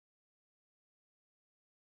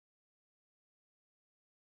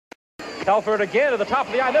Telford again to the top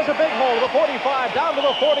of the eye. There's a big hole to the 45, down to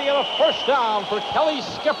the 40, and a first down for Kelly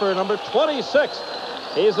Skipper, number 26.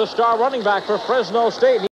 He's the star running back for Fresno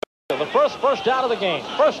State. The first down of the game.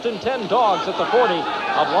 1st and 10 Dogs at the 40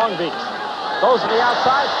 of Long Beach. Goes to the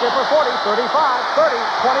outside. Skipper 40, 35, 30,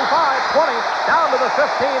 25, 20, down to the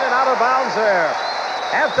 15 and out of bounds there.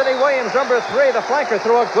 Anthony Williams, number 3, the flanker,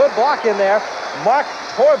 threw a good block in there. Mark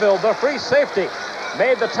Torville, the free safety,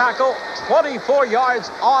 made the tackle, 24 yards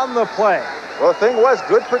on the play. Well, the thing was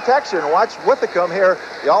good protection. Watch Withicum here,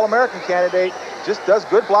 the All-American candidate, just does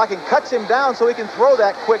good blocking, cuts him down so he can throw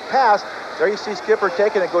that quick pass. There you see Skipper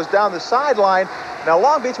taking it, goes down the sideline. Now,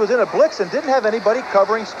 Long Beach was in a blitz and didn't have anybody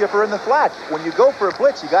covering Skipper in the flat. When you go for a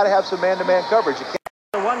blitz, you got to have some man-to-man coverage. You can't.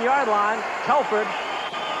 The 1 yard line, Telford.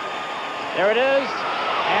 There it is.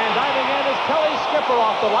 And diving in is Kelly Skipper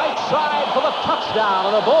off the right side for the touchdown.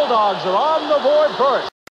 And the Bulldogs are on the board first.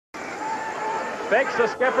 Fakes the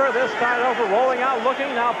Skipper, this time over, rolling out, looking,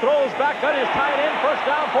 now throws back, got his tight end, first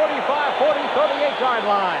down, 45, 40, 38-yard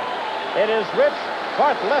line. It is Rich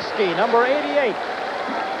Bartleski, number 88.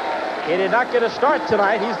 He did not get a start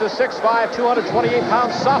tonight. He's the 6'5",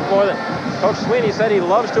 228-pound sophomore that Coach Sweeney said he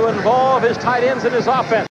loves to involve his tight ends in his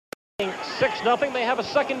offense. 6-0, they have a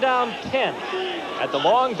second down 10 at the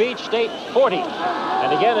Long Beach State 40.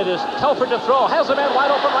 And again, it is Telford to throw. Has a man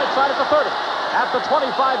wide open right side at the 30. At the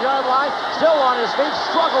 25-yard line, still on his feet,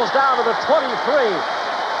 struggles down to the 23.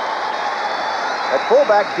 At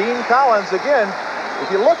fullback, Dean Collins again. If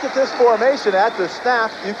you looked at this formation at the snap,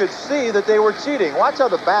 you could see that they were cheating. Watch how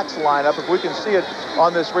the backs line up. If we can see it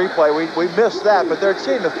on this replay, we missed that, but they're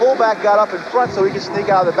cheating. The fullback got up in front so he could sneak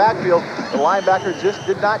out of the backfield. The linebacker just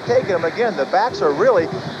did not take him. Again, the backs are really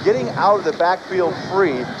getting out of the backfield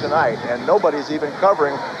free tonight, and nobody's even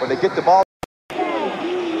covering when they get the ball.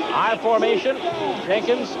 I formation,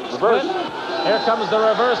 Jenkins, reverse. Here comes the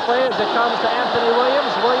reverse play as it comes to Anthony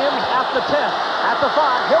Williams. Williams at the 10, at the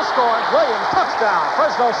 5, he'll score. Williams, touchdown,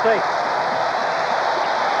 Fresno State.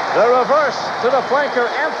 The reverse to the flanker,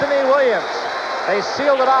 Anthony Williams. They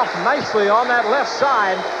sealed it off nicely on that left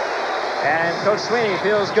side. And Coach Sweeney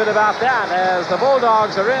feels good about that as the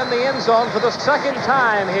Bulldogs are in the end zone for the second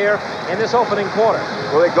time here in this opening quarter.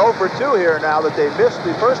 Well, they go for 2 here now that they missed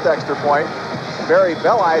the first extra point. Barry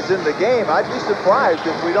Belli's in the game. I'd be surprised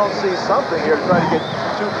if we don't see something here to try to get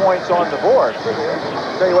 2 points on the board.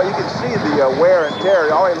 Tell you what, you can see the wear and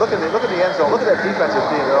tear. All right, look at the end zone. Look at that defensive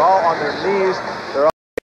team. They're all on their knees. They're all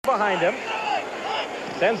behind him.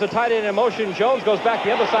 Sends the tight end in motion. Jones goes back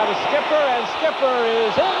the other side of Skipper, and Skipper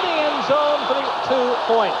is in the end zone for the 2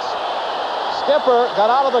 points. Skipper got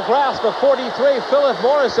out of the grasp of 43, Philip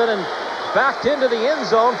Morrison, and backed into the end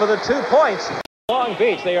zone for the 2 points. Long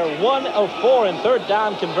Beach, they are 1 of 4 in third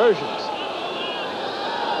down conversions.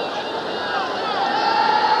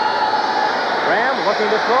 Graham looking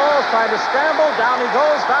to throw, trying to scramble. Down he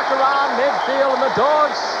goes, back around midfield, and the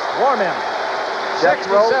Dogs swarm him.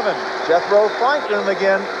 67. Jethro Franklin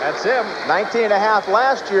again. That's him. 19.5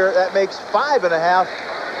 last year. That makes 5.5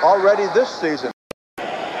 already this season.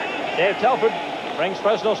 Dave Telford brings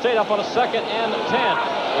Fresno State up on a 2nd and 10.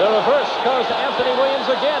 The reverse goes to Anthony Williams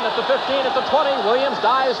again at the 15, at the 20. Williams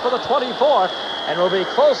dives for the 24 and will be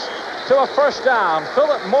close to a first down.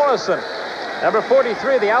 Philip Morrison, number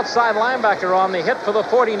 43, the outside linebacker on the hit for the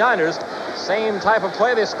 49ers. Same type of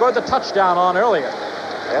play they scored the touchdown on earlier.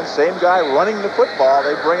 And same guy running the football.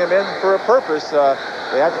 They bring him in for a purpose.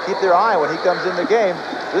 They have to keep their eye when he comes in the game.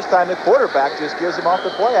 This time the quarterback just gives him off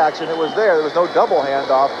the play action. It was there. There was no double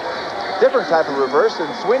handoff. Different type of reverse, and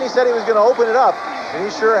Sweeney said he was going to open it up, and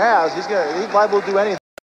he sure has. He's liable to do anything.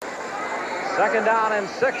 2nd down and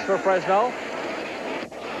 6 for Fresno.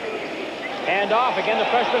 Hand off again, the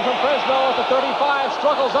freshman from Fresno at the 35,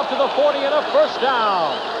 struggles up to the 40 and a first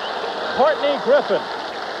down. Courtney Griffin.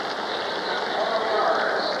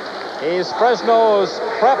 He's Fresno's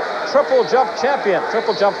prep triple jump champion.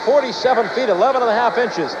 Triple jump 47 feet, 11.5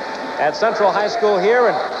 inches at Central High School here,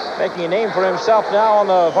 and making a name for himself now on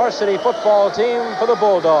the varsity football team for the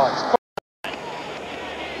Bulldogs.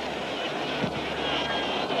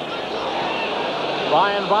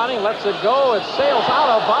 Ryan Browning lets it go. It sails out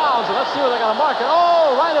of bounds, and let's see where they're going to mark it.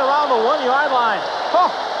 Oh, right around the 1 yard line. Oh,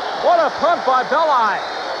 what a punt by Belli.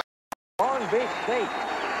 Long Beach State.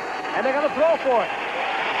 And they're going to throw for it.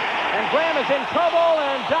 And Graham is in trouble,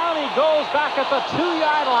 and down he goes back at the 2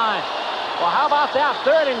 yard line. Well, how about that?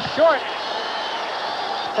 3rd and short.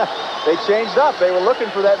 They changed up. They were looking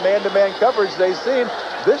for that man-to-man coverage they seen.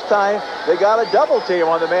 This time, they got a double team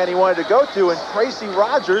on the man he wanted to go to, and Tracy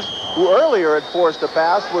Rogers, who earlier had forced a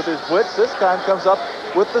pass with his blitz, this time comes up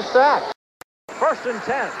with the sack. 1st and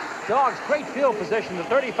 10. Dogs, great field position, the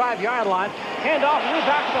 35-yard line. Handoff, move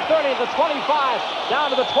back to the 30, the 25,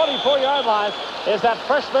 down to the 24-yard line is that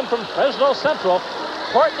freshman from Fresno Central,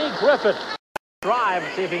 Courtney Griffin. Drive,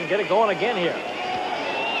 see if he can get it going again here.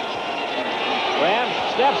 Graham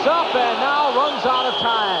steps up and now runs out of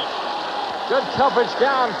time. Good coverage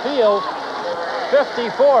downfield.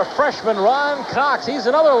 54, freshman Ron Cox. He's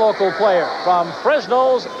another local player from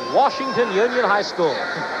Fresno's Washington Union High School.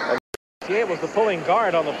 He was the pulling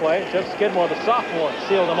guard on the play. Jeff Skidmore, the sophomore,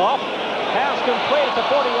 sealed him off. Pass complete at the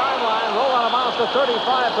 40-yard line. Roll out of bounds to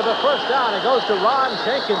 35 for the first down. It goes to Ron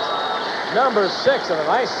Jenkins, number 6, and a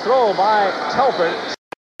nice throw by Telford.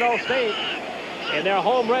 Fresno State in their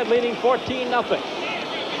home red, leading 14-0.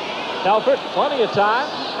 Telford, plenty of time.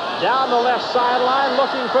 Down the left sideline,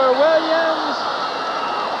 looking for Williams.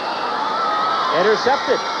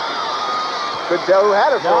 Intercepted. Good tell who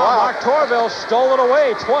had it for a while. Mark Torville stole it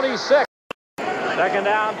away, 26. Second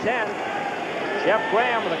down, 10. Jeff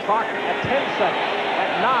Graham with the clock at 10 seconds.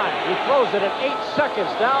 At 9, he throws it at 8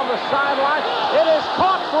 seconds down the sideline. It is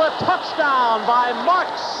caught for a touchdown by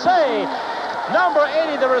Mark Say. Number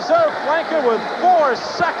 80, the reserve flanker with 4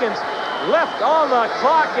 seconds left on the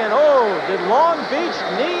clock. And oh, did Long Beach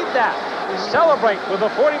need that to celebrate with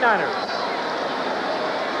the 49ers.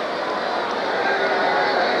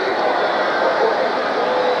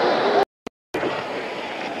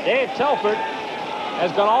 Dave Telford has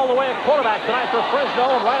gone all the way at quarterback tonight for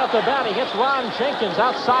Fresno, and right off the bat he hits Ron Jenkins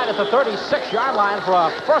outside at the 36-yard line for a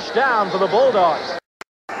first down for the Bulldogs.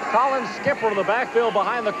 Colin Skipper in the backfield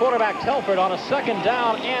behind the quarterback Telford on a second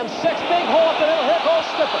down and 6. Big hole up the middle. Here goes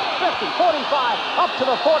Skipper. 50, 45, up to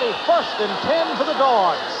the 40. First and 10 for the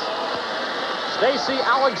Dogs. Stacy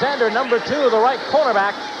Alexander, number 2, the right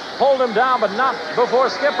cornerback, pulled him down, but not before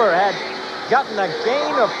Skipper had gotten a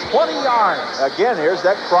gain of 20 yards. Again, here's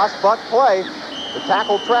that cross-buck play. The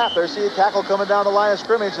tackle trap. There, see a tackle coming down the line of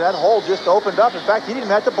scrimmage, and that hole just opened up. In fact, he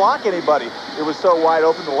didn't even have to block anybody. It was so wide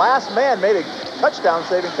open. The last man made a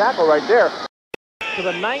touchdown-saving tackle right there. To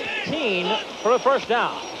the 19 for a first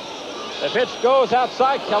down. The pitch goes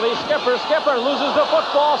outside. Kelly Skipper. Skipper loses the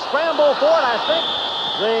football. Scramble for it. I think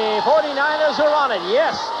the 49ers are on it.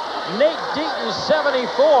 Yes. Nate Deaton,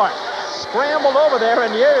 74. Scrambled over there,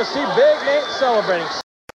 and here you see Big Nate celebrating.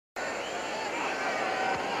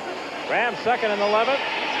 Graham second and 11.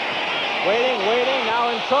 Waiting,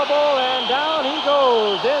 now in trouble, and down he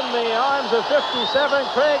goes in the arms of 57,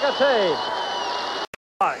 Craig Atay.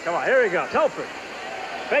 All right, come on, here we go. Telford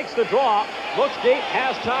fakes the draw, looks deep,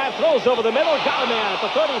 has time, throws over the middle, got a man at the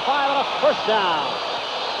 35 and a first down.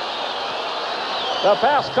 The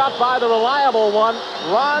pass caught by the reliable one,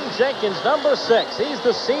 Ron Jenkins, number 6. He's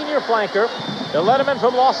the senior flanker. The letterman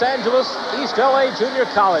from Los Angeles, East LA Junior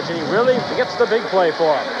College, and he really gets the big play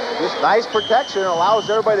for him. Just nice protection, allows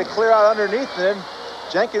everybody to clear out underneath, and then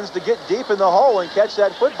Jenkins to get deep in the hole and catch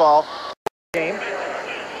that football. Game.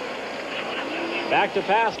 Back to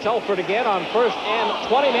pass, Telford again on first and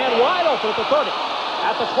 20, man wide open at the 30.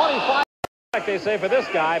 At the 25, like they say for this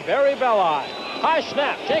guy, Barry Belli. High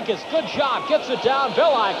snap, Jenkins, good job, gets it down,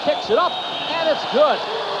 Belli kicks it up, and it's good.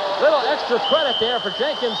 Little extra credit there for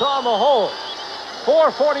Jenkins on the hole.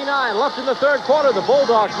 4:49 left in the third quarter. The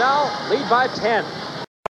Bulldogs now lead by 10.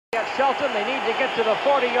 At Shelton, they need to get to the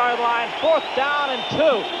 40-yard line. 4th down and 2.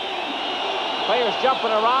 Players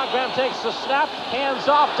jumping around. Graham takes the snap, hands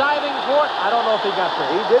off, diving for it. I don't know if he got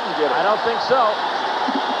there. He didn't get it. I don't think so.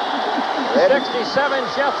 67,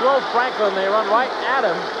 Jethro Franklin. They run right at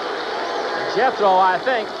him. Jethro, I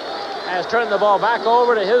think, has turned the ball back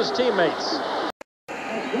over to his teammates.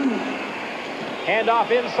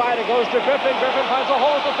 Handoff inside, it goes to Griffin. Griffin finds a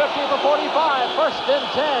hole at the 50 at the 45. First and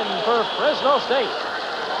 10 for Fresno State.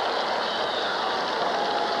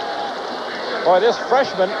 Boy, this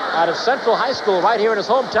freshman out of Central High School right here in his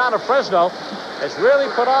hometown of Fresno has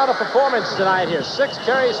really put on a performance tonight here. 6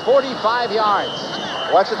 carries, 45 yards.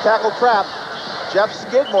 Watch the tackle trap. Jeff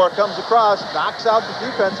Skidmore comes across, knocks out the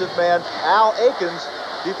defensive man, Al Akins,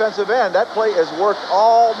 defensive end. That play has worked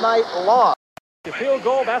all night long. The field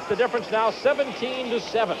goal, that's the difference now, 17-7.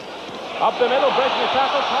 Up the middle, breaking the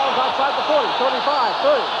tackle, Collins outside the 40, 35,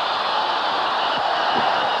 30.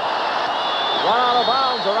 Run out of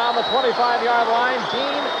bounds around the 25-yard line,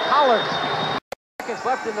 Dean Collins. Seconds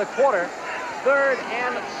left in the quarter, 3rd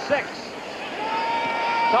and 6.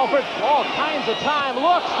 Telford, all kinds of time,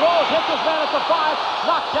 looks, throws, hits his man at the 5,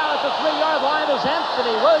 knocked down at the 3-yard line is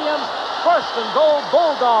Anthony Williams. First and goal,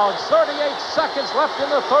 Bulldogs, 38 seconds left in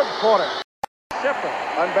the third quarter. Skipper.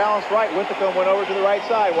 Unbalanced right, Winthicum went over to the right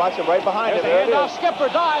side. Watch him right behind him. There it is. Skipper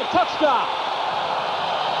dive, touchdown.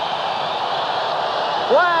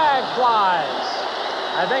 Flag flies.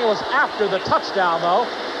 I think it was after the touchdown, though.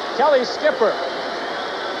 Kelly Skipper.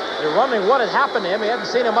 You're wondering what had happened to him. He hadn't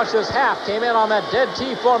seen him much this half. Came in on that dead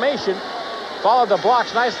T formation. Followed the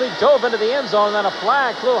blocks nicely. Dove into the end zone. And then a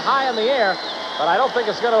flag flew high in the air. But I don't think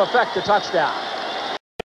it's going to affect the touchdown.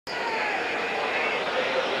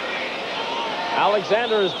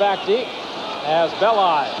 Alexander is back deep as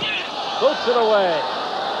Belli boots it away.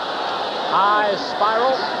 High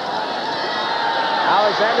spiral.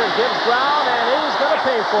 Alexander gives ground, and he's going to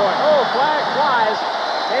pay for it. Oh, flag flies.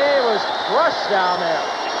 He was crushed down there.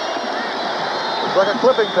 It's like a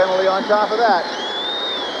clipping penalty on top of that.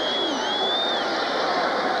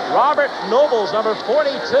 Robert Nobles, number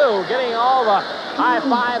 42, getting all the high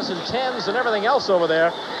fives and tens and everything else over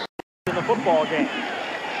there in the football game.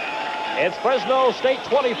 It's Fresno State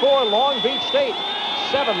 24, Long Beach State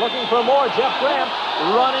 7, looking for more. Jeff Graham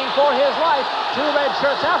running for his life. 2 red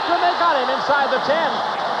shirts after him. They got him inside the 10.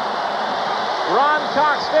 Ron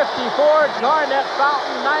Cox 54, Garnett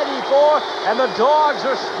Fountain 94, and the dogs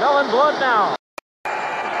are smelling blood now.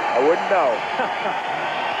 I wouldn't know.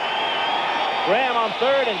 Graham on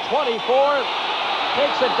 3rd and 24,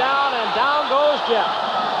 takes it down, and down goes Jeff.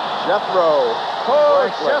 Jethro.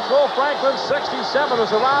 Jethro Franklin, 67,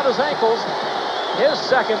 was around his ankles. His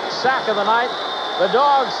second sack of the night. The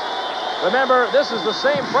dogs, remember, this is the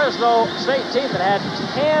same Fresno State team that had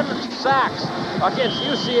 10 sacks against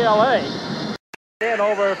UCLA. And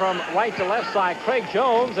over from right to left side, Craig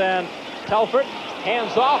Jones and Telford.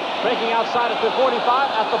 Hands off, breaking outside at the 45,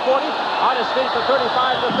 at the 40, on his feet at the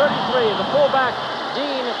 35, the 33. The fullback,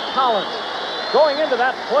 Dean Collins. Going into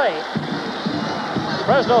that play,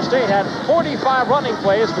 Fresno State had 45 running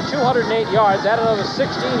plays for 208 yards, added another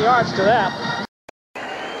 16 yards to that.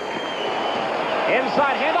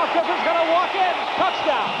 Inside handoff, Griffin's going to walk in.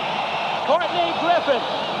 Touchdown. Courtney Griffin.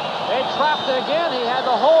 They trapped it again. He had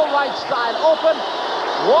the whole right side open.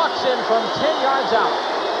 Walks in from 10 yards out.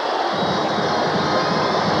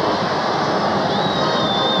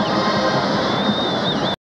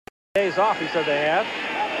 Days off, he said they had.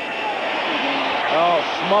 Oh,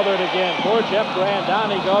 smothered again. Poor Jeff Graham. Down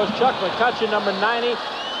he goes. Chuck McCutcheon, number 90,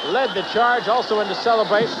 led the charge. Also in to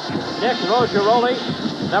celebrate, Nick Rogeroli,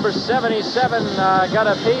 number 77, got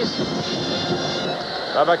a piece.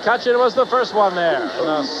 But McCutcheon was the first one there. And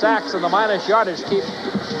the sacks and the minus yardage keep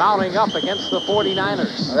mounting up against the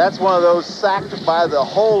 49ers. That's one of those sacked by the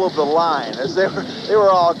whole of the line. As they were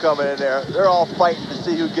all coming in there. They're all fighting to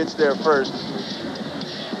see who gets there first.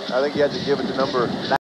 I think you had to give it to number 9.